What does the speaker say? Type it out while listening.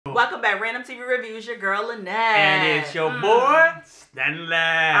Welcome back, Random TV Reviews, your girl Lynette. And it's your boy, Stanley.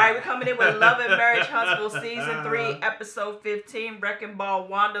 Alright, we're coming in with Love and Marriage Huntsville Season 3, Episode 15, Wrecking Ball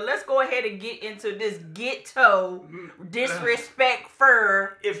Wanda. Let's go ahead and get into this ghetto disrespect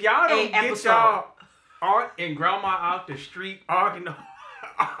for if y'all don't get y'all aunt and grandma out the street arguing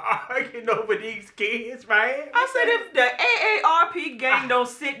over these kids, man. I said if the AARP gang don't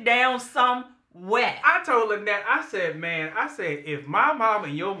sit down somewhere. I told Lynette, I said, if my mama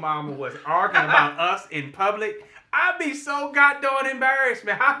and your mama was arguing about us in public, I'd be so goddamn embarrassed,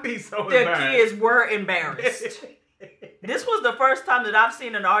 man. I'd be so embarrassed. The kids were embarrassed. This was the first time that I've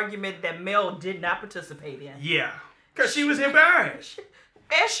seen an argument that Mel did not participate in. Yeah, because she was embarrassed.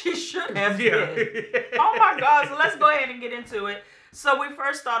 And she should have been. Oh my God, so let's go ahead and get into it. So we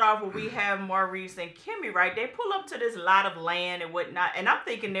first start off where we have Maurice and Kimmy, right? They pull up to this lot of land and whatnot. And I'm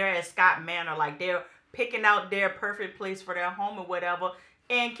thinking they're at Scott Manor, like they're picking out their perfect place for their home or whatever.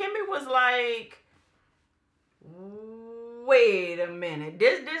 And Kimmy was like, wait a minute.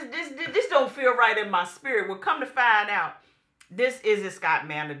 This don't feel right in my spirit. Well, come to find out, this isn't Scott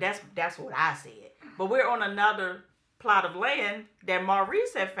Manor. That's what I said. But we're on another plot of land that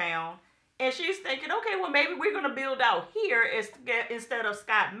Maurice had found. And she's thinking, okay, well, maybe we're going to build out here instead of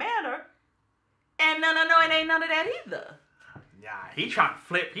Scott Manor. And no, it ain't none of that either. Yeah, he trying to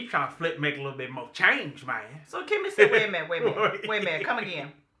flip, make a little bit more change, man. So Kimmy said, wait a minute, come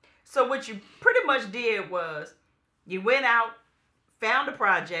again. So what you pretty much did was you went out, found a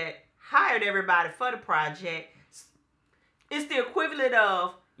project, hired everybody for the project. It's the equivalent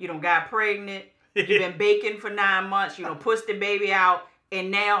of you done got pregnant, you've been baking for 9 months, you done pushed the baby out, and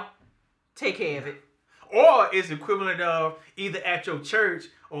now take care of it. Or it's equivalent of either at your church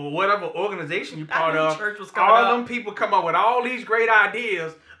or whatever organization you're part of. Church was all them people come up with all these great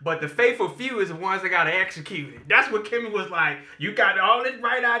ideas, but the faithful few is the ones that got to execute it. That's what Kimmy was like. You got all this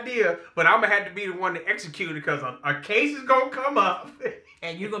right idea, but I'm going to have to be the one to execute it because a case is going to come up.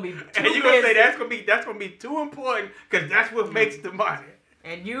 And you're going to be too and you're going to say that's going to be too important because that's what makes the money.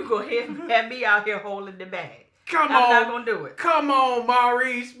 And you go ahead and have me out here holding the bag. I'm not going to do it. Come on,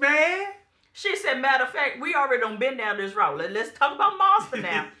 Maurice, man. She said, matter of fact, we already done been down this route. Let's talk about Monster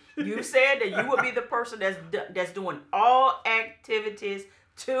now. You said that you would be the person that's doing all activities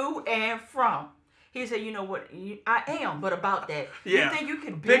to and from. He said, you know what, I am, but about that. Yeah. You think you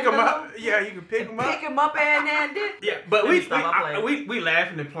can pick him up? Yeah, you can pick him up. Pick him up and then. Yeah, but we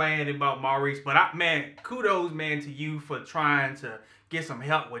laughing and playing about Maurice, but kudos, man, to you for trying to get some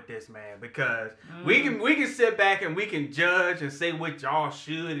help with this, man, because we can sit back and we can judge and say what y'all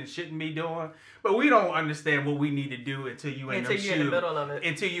should and shouldn't be doing, but we don't understand what we need to do until you in them shoes. Until you're in the middle of it.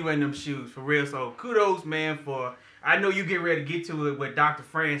 Until you in them shoes, for real. So kudos, man, for I know you get ready to get to it with Dr.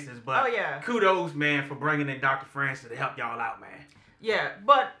 Francis, but kudos, man, for bringing in Dr. Francis to help y'all out, man. Yeah,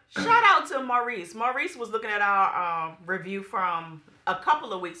 but shout out to Maurice. Maurice was looking at our review from a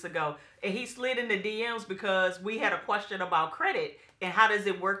couple of weeks ago, and he slid in the DMs because we had a question about credit and how does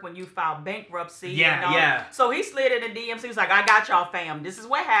it work when you file bankruptcy. Yeah. So he slid in the DMs. He was like, I got y'all, fam. This is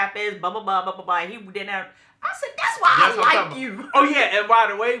what happens, blah, blah, blah, blah, blah, blah. He didn't have... I said, that's why I like you. Oh, yeah, and by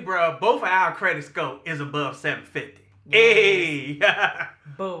the way, bro, both of our credit score is above 750. Yes. Hey!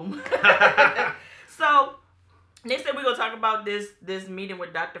 Boom. So... they said we're going to talk about this meeting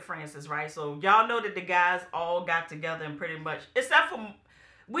with Dr. Francis, right? So, y'all know that the guys all got together and pretty much, except for,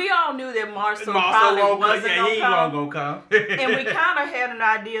 we all knew that Marcel probably wasn't going to come. And we kind of had an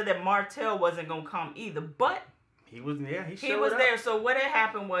idea that Martell wasn't going to come either, but he was there. He was there. So, what had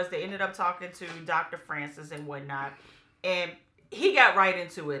happened was they ended up talking to Dr. Francis and whatnot, and he got right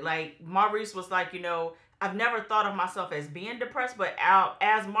into it. Like, Maurice was like, you know, I've never thought of myself as being depressed, but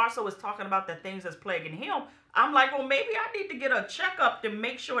as Marcel was talking about the things that's plaguing him, I'm like, well, maybe I need to get a checkup to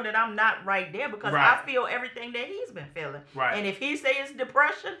make sure that I'm not right there because I feel everything that he's been feeling. Right. And if he says it's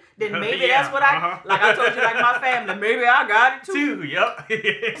depression, then maybe that's what like I told you, like my family, maybe I got it too.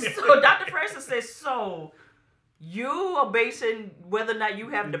 Yep. So Dr. Francis says, so you are basing whether or not you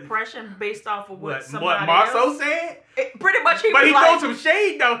have depression based off of what somebody Marceau else said? Pretty much But he threw some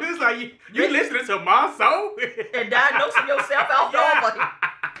shade though. He was like, you listening to Marceau? And diagnosing yourself off over.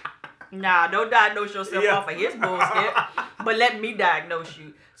 Nah, don't diagnose yourself off of his bullshit. But let me diagnose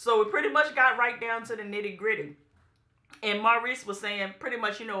you. So we pretty much got right down to the nitty gritty. And Maurice was saying pretty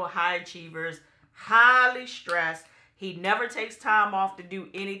much, you know, high achievers, highly stressed. He never takes time off to do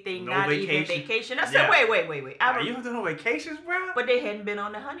anything, not even vacation. I said, wait. You don't do no vacations, bro? But they hadn't been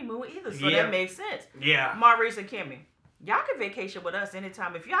on the honeymoon either, so that makes sense. Yeah. Maurice and Kimmy, Y'all can vacation with us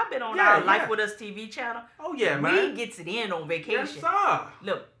anytime. If y'all been on our Life With Us TV channel, oh yeah, man, we gets it in on vacation. Yes, sir.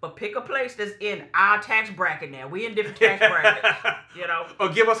 Look, but pick a place that's in our tax bracket now. We in different tax brackets, you know. Or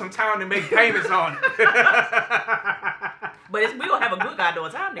give us some time to make payments on it. But we gonna have a good goddamn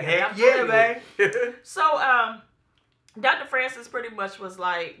time together. Heck yeah, man. So, Dr. Francis pretty much was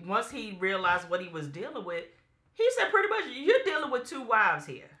like, once he realized what he was dealing with, he said pretty much, you're dealing with 2 wives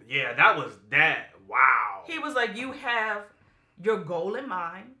here. Yeah, that was that. Wow. He was like, you have your goal in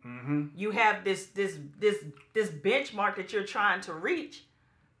mind. Mm-hmm. You have this benchmark that you're trying to reach,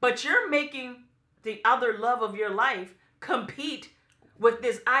 but you're making the other love of your life compete with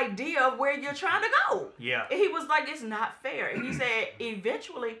this idea of where you're trying to go. Yeah. And he was like, it's not fair. And he said,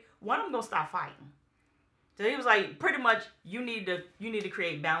 eventually, one of them gonna stop fighting. So he was like, pretty much, you need to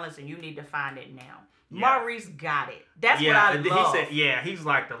create balance, and you need to find it now. Yeah. Maurice got it. That's what I love. He said, he's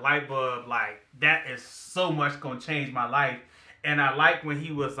like the light bulb. Like, that is so much gonna change my life. And I like when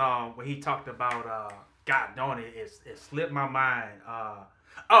he was when he talked about God darn it slipped my mind.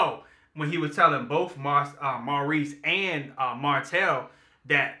 When he was telling both Maurice and Martell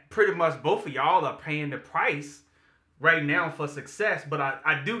that pretty much both of y'all are paying the price right now for success. But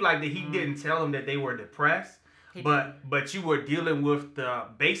I do like that he didn't tell them that they were depressed, but you were dealing with the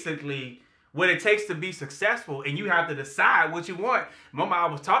basically what it takes to be successful, and you have to decide what you want. Mama, I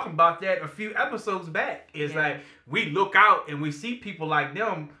was talking about that a few episodes back. It's like we look out and we see people like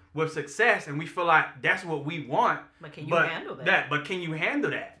them with success, and we feel like that's what we want. But can you handle that? But can you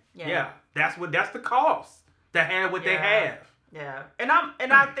handle that? Yeah. That's the cost to have what they have. Yeah. And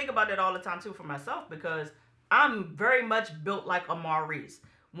I think about that all the time too for myself, because I'm very much built like a Maurice.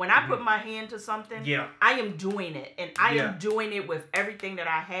 When I put my hand to something, I am doing it. And I am doing it with everything that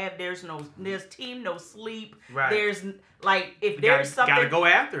I have. There's team, no sleep. Right. There's like, if there's something. Gotta go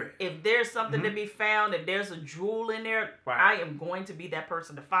after it. If there's something to be found, if there's a jewel in there, I am going to be that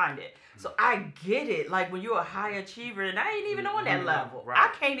person to find it. So I get it. Like when you're a high achiever, and I ain't even on that level. Right.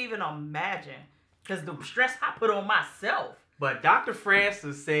 I can't even imagine. Because the stress I put on myself. But Dr.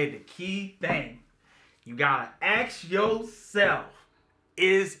 Francis said the key thing. You gotta ask yourself,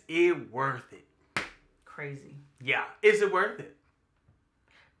 is it worth it? Crazy. Yeah. Is it worth it?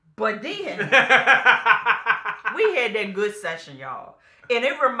 But then, we had that good session, y'all. And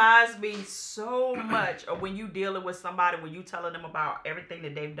it reminds me so much of when you dealing with somebody, when you telling them about everything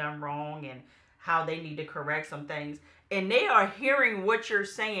that they've done wrong and how they need to correct some things. And they are hearing what you're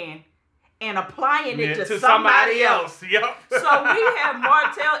saying and applying it to somebody else. Yep. So we have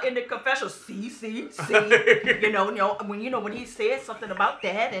Martell in the confessional. See. When he said something about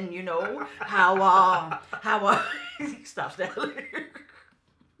that, and how stop that.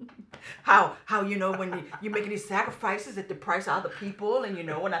 How when you're making these sacrifices at the price of other people, and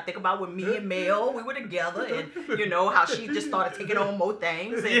when I think about when me and Mel, we were together, and how she just started taking on more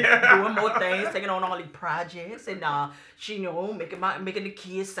things and doing more things, taking on all these projects, and she making the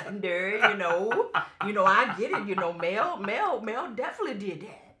kids secondary, I get it, Mel definitely did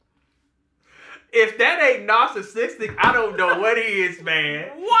that. If that ain't narcissistic, I don't know what is, man.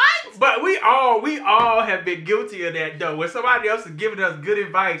 What? But we all have been guilty of that, though. When somebody else is giving us good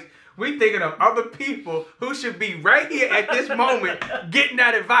advice, we thinking of other people who should be right here at this moment getting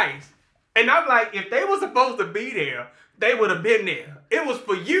that advice. And I'm like, if they were supposed to be there, they would have been there. It was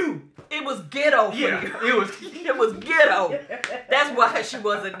for you. It was ghetto for you. It was ghetto. That's why she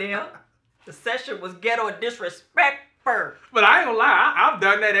wasn't there. The session was ghetto and disrespectful. But I ain't gonna lie, I've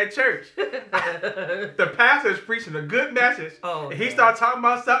done that at church. The pastor's preaching a good message. And he start talking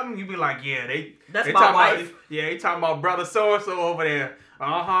about something, you be like, that's they my talking wife. About, they talking about brother so-and-so over there.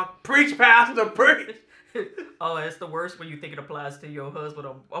 Preach, pastor, preach. Oh, it's the worst when you think it applies to your husband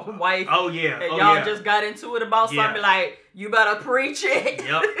or wife. Oh, yeah. And y'all just got into it about something like, you better preach it.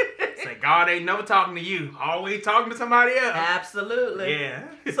 Yep. Say, God ain't never talking to you. Always talking to somebody else. Absolutely. Yeah.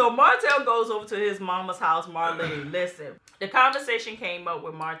 So Martell goes over to his mama's house. Marlene, listen. The conversation came up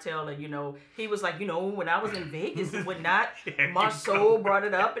with Martell, and he was like, when I was in Vegas and whatnot, Marceau brought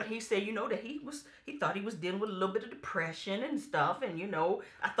it up, and he said, that he thought he was dealing with a little bit of depression and stuff, and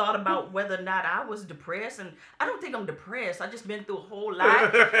I thought about whether or not I was depressed, and I don't think I'm depressed. I just been through a whole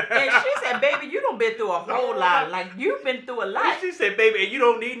lot. And she said, baby, you done been through a whole lot. Like, you've been through a lot. She said, baby, and you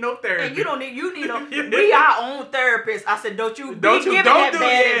don't need no therapy. And you need we our own therapists. I said, don't you giving that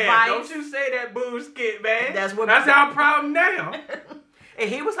bad advice. Don't you say that bullshit, man. That's our problem now. And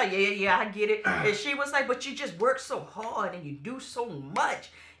he was like, yeah, I get it. And she was like, but you just work so hard and you do so much.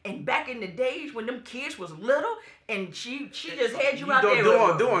 And back in the days when them kids was little, and she just had you out there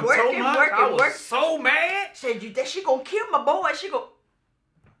doing working, so much. I was so mad. Said, she gonna kill my boy. She go,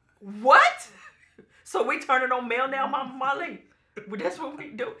 what? So we turning on Mel now, Mama Marlene. But that's what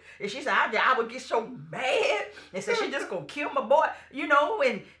we do. And she said, I would get so mad. And said, she just gonna kill my boy, you know,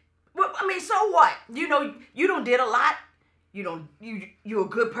 and well, I mean, so what? You know, you done did a lot. You a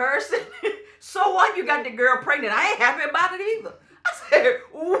good person. So what? You got the girl pregnant. I ain't happy about it either. I said,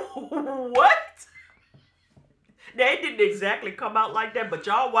 what? They didn't exactly come out like that, but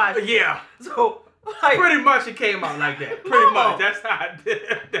y'all watched it. Yeah. So like, pretty much it came out like that. Pretty much. That's how I did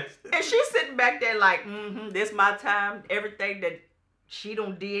it. And she's sitting back there like, this my time. Everything that she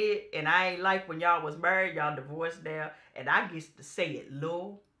done did, and I ain't like when y'all was married, y'all divorced now, and I get to say it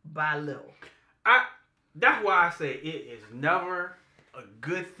little by little. That's why I say it is never a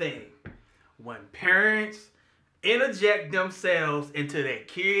good thing when parents interject themselves into their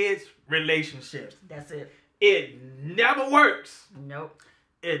kids' relationships. That's it. It never works. Nope.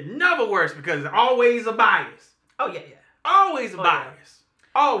 It never works because it's always a bias. Oh, yeah. Always a bias.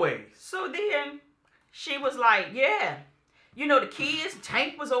 Yeah. Always. So then she was like, yeah. You know, the kids,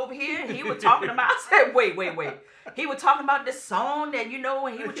 Tank was over here, and he was talking about, I said, wait. He was talking about this song that, you know,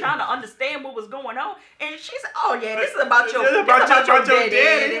 and he was trying to understand what was going on. And she said, oh, yeah, this is about your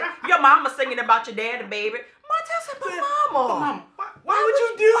daddy. Your mama singing about your daddy, baby. Martell said, but mama. Why would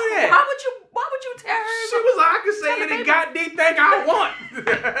you do that? Why would you tell her? She was like, I can say any goddamn thing I want.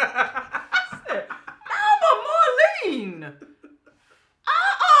 I said, Mama Marlene.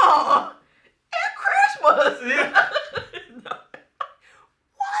 At Christmas. Yeah.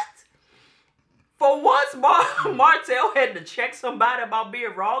 For once, Martell had to check somebody about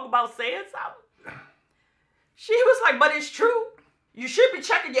being wrong about saying something. She was like, but it's true. You should be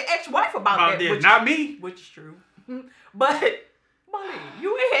checking your ex-wife about that. Not me. Which is true. But, Molly,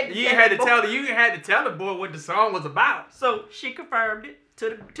 you ain't had to tell the boy what the song was about. So she confirmed it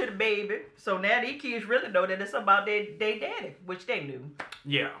to the baby. So now these kids really know that it's about their daddy, which they knew.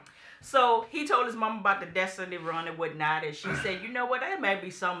 Yeah. So he told his mom about the Destiny run and whatnot, and she said, you know what, that may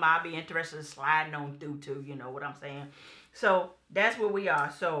be something I'll be interested in sliding on through to, you know what I'm saying? So that's where we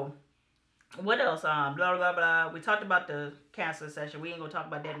are. So what else? Blah, blah, blah. We talked about the cancer session. We ain't going to talk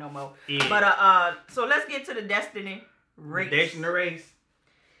about that no more. Yeah. But so let's get to the Destiny race. Destiny race.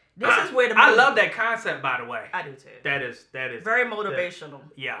 This is where I love that concept, by the way. I do too. That is very motivational.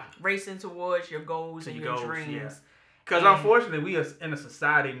 Yeah. Racing towards your goals and your dreams. Yeah. Because unfortunately, we are in a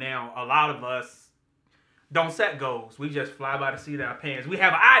society now, a lot of us don't set goals. We just fly by the seat of our pants. We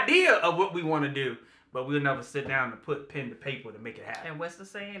have an idea of what we want to do, but we'll never sit down and put pen to paper to make it happen. And what's the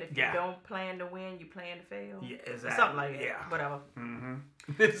saying? If you don't plan to win, you plan to fail? Yeah, exactly. Something like that. Yeah. Whatever.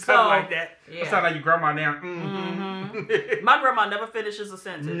 Something like that. Yeah. Sound like your grandma now. My grandma never finishes a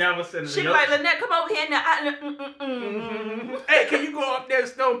sentence. Never sentence. She be like, Lynette, come over here now. Hey, can you go up there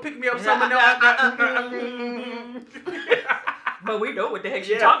and pick me up something? But we know what the heck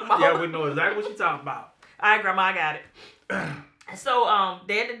she's talking about. Yeah, we know exactly what she's talking about. All right, Grandma, I got it. So,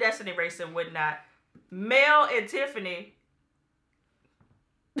 they had the Destiny race and whatnot. Mel and Tiffany,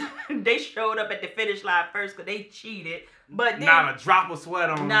 they showed up at the finish line first because they cheated. But then, not a drop of sweat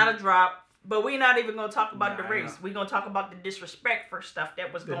on them. Not a drop. But we're not even going to talk about the race. We're going to talk about the disrespect for stuff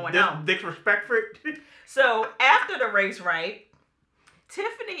that was going on. Disrespect for it? So, after the race, right,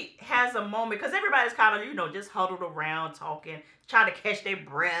 Tiffany has a moment, because everybody's kind of, just huddled around talking, trying to catch their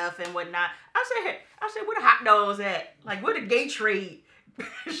breath and whatnot. I said, where the hot dogs at? Like, where the Gatorade?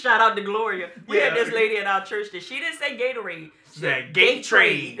 Shout out to Gloria. We had this lady at our church that she didn't say Gatorade. She said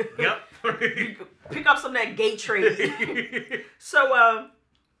Gatorade. Yep. Pick up some of that Gatorade. So,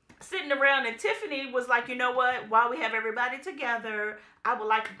 sitting around, and Tiffany was like, you know what? While we have everybody together, I would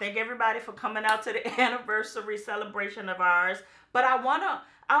like to thank everybody for coming out to the anniversary celebration of ours. But I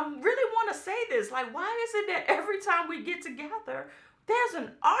really want to say this. Like, why is it that every time we get together, there's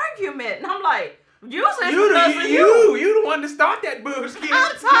an argument? And I'm like, usually you the one to start that bullshit.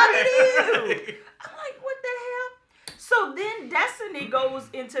 I'm talking to you. I'm like, what the hell? So then Destiny goes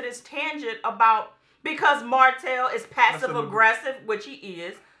into this tangent about, because Martell is passive aggressive, which he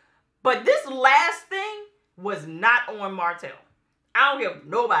is, but this last thing was not on Martell. I don't hear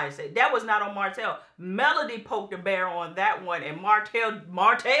nobody say that was not on Martell. Melody poked the bear on that one, and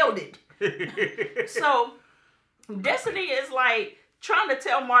Martelled it. So Destiny is like trying to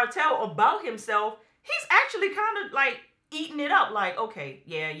tell Martell about himself. He's actually kind of like eating it up. Like, okay,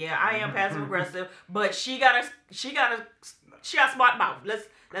 yeah, I am passive aggressive, but she got smart mouth.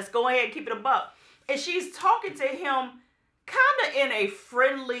 Let's go ahead and keep it a buck. And she's talking to him kind of in a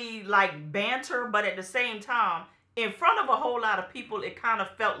friendly like banter, but at the same time, in front of a whole lot of people, it kind of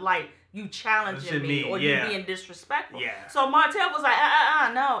felt like you challenging me or you being disrespectful. Yeah. So Martell was like,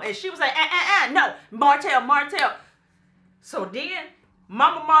 no. And she was like, no, Martell. So then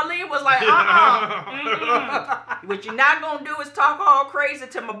Mama Marlene was like, what you're not gonna do is talk all crazy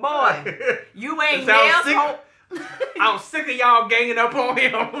to my boy. You ain't Mel's hope. I'm sick of y'all ganging up on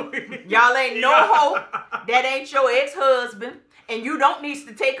him. Y'all ain't no hope. That ain't your ex-husband. And you don't need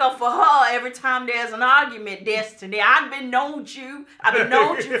to take up for her every time there's an argument, Destiny. I've been known you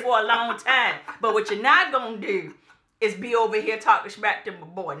for a long time. But what you're not gonna do is be over here talking smack to my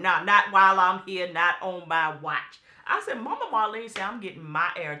boy. Nah, not while I'm here, not on my watch. I said, Mama Marlene said, I'm getting my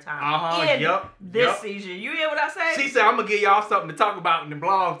airtime in this season. You hear what I said? She said, I'm going to give y'all something to talk about in the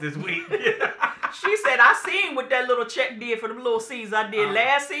blogs this week. She said, I seen what that little check did for the little season I did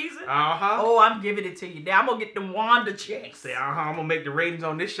last season. Oh, I'm giving it to you. Now I'm going to get them Wanda checks. Say, I'm going to make the ratings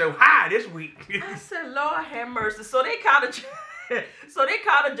on this show high this week. I said, Lord have mercy. So they kind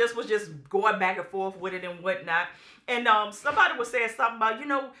of just was just going back and forth with it and whatnot. And somebody was saying something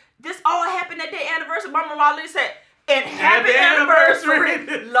about, this all happened at their anniversary. Mama Marlene said, and happy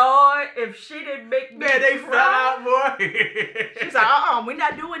anniversary. Lord, if she didn't make me they fell out, boy. She's like, we're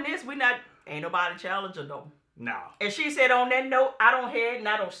not doing this. Ain't nobody challenging though. No. And she said, on that note, I don't hear it and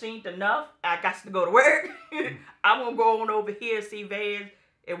I don't see enough. I got to go to work. I'm going to go on over here and see Vans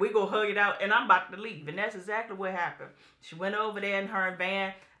and we go hug it out and I'm about to leave. And that's exactly what happened. She went over there and her and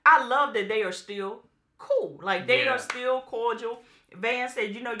Van. I love that they are still cool. Like, they are still cordial. Van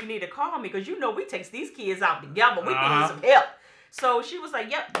said, you need to call me because we takes these kids out together. We need some help. So she was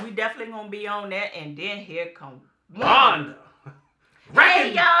like, yep, we definitely going to be on that. And then here comes Wanda.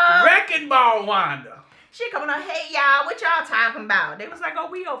 Hey, y'all. Wrecking Ball Wanda. She coming on, hey, y'all, what y'all talking about? They was like,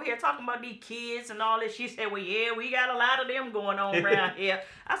 oh, we over here talking about these kids and all this. She said, well, yeah, we got a lot of them going on around here.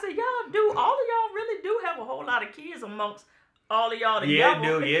 I said, all of y'all really do have a whole lot of kids amongst all of y'all together.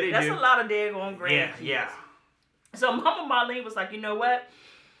 Yeah, they do. That's a lot of daggone grandkids. Yeah. So Mama Marlene was like, you know what?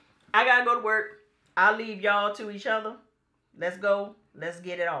 I got to go to work. I'll leave y'all to each other. Let's go. Let's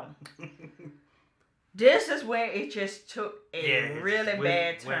get it on. This is where it just took a really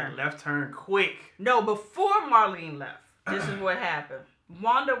bad turn. Left turn quick. No, before Marlene left, this is what happened.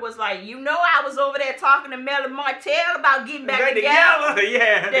 Wanda was like, I was over there talking to Mel and Martell about getting back together.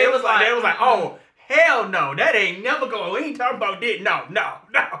 Yeah. They was like, oh, hell no. That ain't never going. We ain't talking about this. No.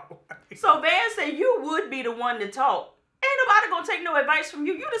 So Van said, you would be the one to talk. Ain't nobody gonna take no advice from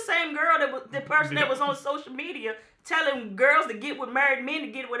you. You the same girl the person that was on social media telling girls to get with married men to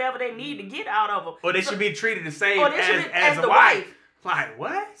get whatever they need to get out of them. Or they should be treated the same as the wife. Like,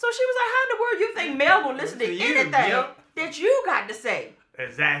 what? So she was like, how in the world you think Mel gonna listen to anything that you got to say?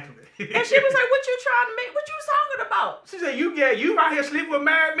 Exactly. And she was like, what you trying to make? What you talking about? She said, you out here sleeping with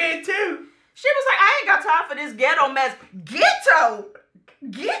married men too. She was like, I ain't got time for this ghetto mess. Ghetto?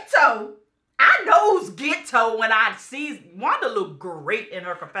 I knows ghetto when I see Wanda look great in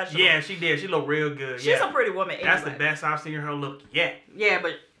her confessional. Yeah, she did. She looked real good. She's a pretty woman anyway. That's the best I've seen her look yet. Yeah,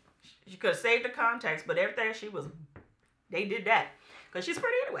 but she could have saved the context, but everything they did that. Because she's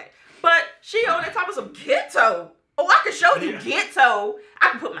pretty anyway. But she on that top of some ghetto. Oh, I can show you ghetto. I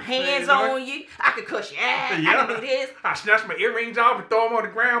can put my hands on you. I can cuss your ass. I can do this. I snatch my earrings off and throw them on the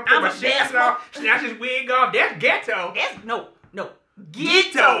ground. Put my shades off. Snatch his wig off. That's ghetto. No.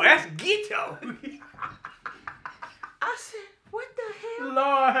 Ghetto. That's ghetto. I said, what the hell?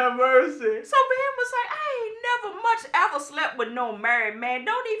 Lord have mercy. So Van was like, I ain't never much ever slept with no married man.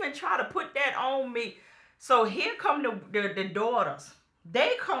 Don't even try to put that on me. So here come the daughters.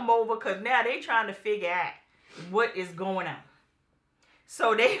 They come over because now they trying to figure out what is going on.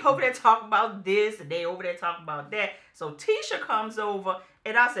 So they over there talking about this and they over there talking about that. So Tisha comes over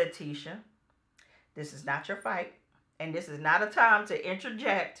and I said, Tisha, this is not your fight. And this is not a time to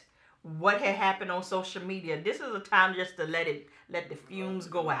interject what had happened on social media. This is a time just to let the fumes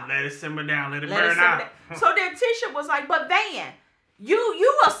go out. Let it simmer down. Let it burn out. So then Tisha was like, but Van, you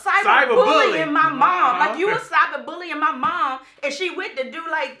a cyberbullying my mom. Like you a cyberbullying my mom. And she went to do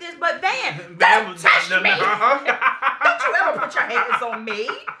like this. But Van, don't touch me. Don't you ever put your hands on me.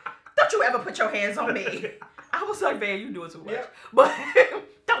 Don't you ever put your hands on me. I was like, Van, you doing too much. Yep. But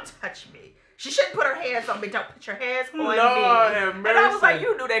don't touch me. She shouldn't put her hands on me. Don't put your hands on me. Have mercy. And I was like,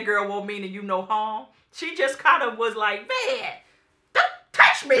 you knew that girl won't mean you no harm. She just kind of was like, man, don't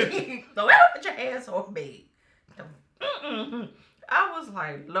touch me. Don't ever put your hands on me. I was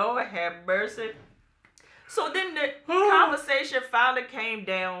like, Lord have mercy. So then the conversation finally came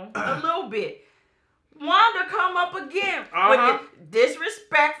down a little bit. Wanda come up again with the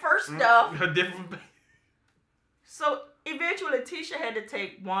disrespectful stuff. So eventually, Tisha had to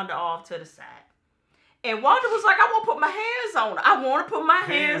take Wanda off to the side. And Wanda was like, I want to put my hands on her. I want to put my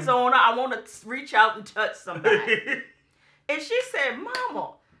hands on her. I want to reach out and touch somebody. And she said,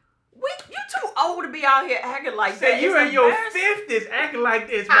 Mama, You too old to be out here acting like that. You in your 50s acting like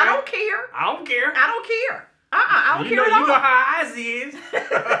this, man. I don't care. I don't care. I don't care. I don't care at all. You know how Ozzy is.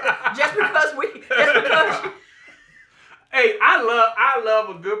 just because. Hey, I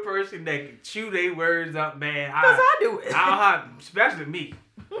love a good person that can chew their words up, man. Because I do it. Especially me.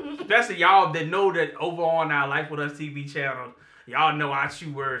 Especially y'all that know that over on our Life With Us TV channel, y'all know I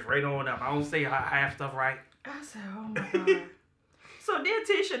chew words right on up. I don't say half stuff right. I said, oh my God. So then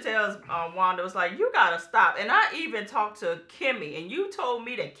Tisha tells Wanda, was like, you gotta stop. And I even talked to Kimmy, and you told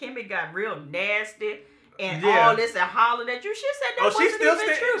me that Kimmy got real nasty and all this and hollering at you. She said that wasn't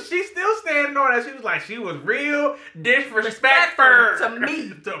even true. She's still standing on that. She was like, she was real disrespectful to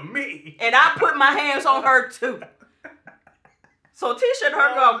me. To me. And I put my hands on her too. So Tisha and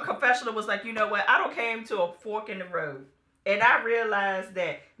her confessional was like, you know what? I don't came to a fork in the road. And I realized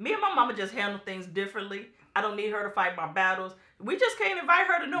that me and my mama just handle things differently. I don't need her to fight my battles. We just can't invite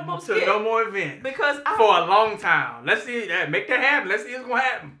her to no more skit. No more events. Because for a long time. Let's see make that happen. Let's see what's gonna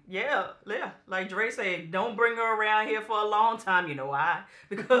happen. Yeah. Like Dre said, don't bring her around here for a long time. You know why?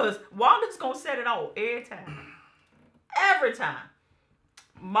 Because Wanda's gonna set it off every time. Every time.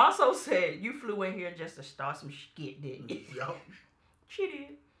 Maso said, you flew in here just to start some skit, didn't you? Yup. She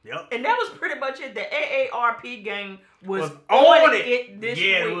did. Yep. And that was pretty much it. The AARP gang was on it this week.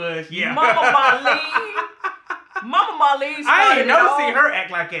 It was. Yeah. Mama Marlene. I ain't never seen her act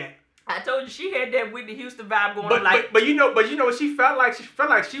like that. I told you she had that Whitney Houston vibe going. But you know what she felt like? She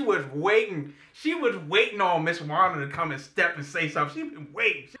felt like she was waiting. She was waiting on Miss Wanda to come and step and say something. She been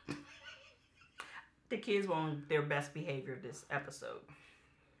waiting. The kids were on their best behavior this episode.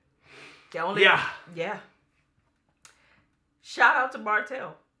 Yeah. Shout out to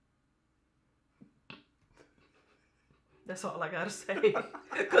Bartell. That's all I gotta say.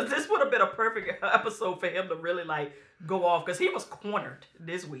 Because this would have been a perfect episode for him to really go off. Because he was cornered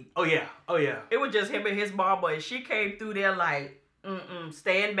this week. Oh yeah. It was just him and his mama, and she came through there like,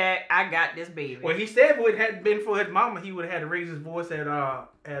 stand back, I got this baby. Well, he said if it had been for his mama, he would have had to raise his voice at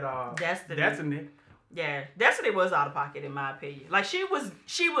Destiny. Yeah, Destiny was out of pocket in my opinion. Like she was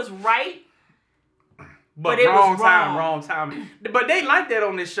right. But it was wrong time. But they like that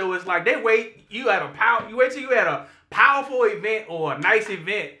on this show. It's like they wait till you had a powerful event or a nice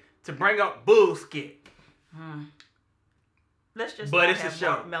event to bring up bullshit. Let's just. But it's a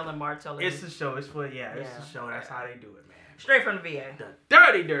show. Melvin Martell. It's a show. It's a show. That's how they do it, man. Straight from the VA. The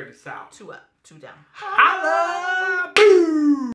dirty South. 2 up, 2 down. Holla! Boo!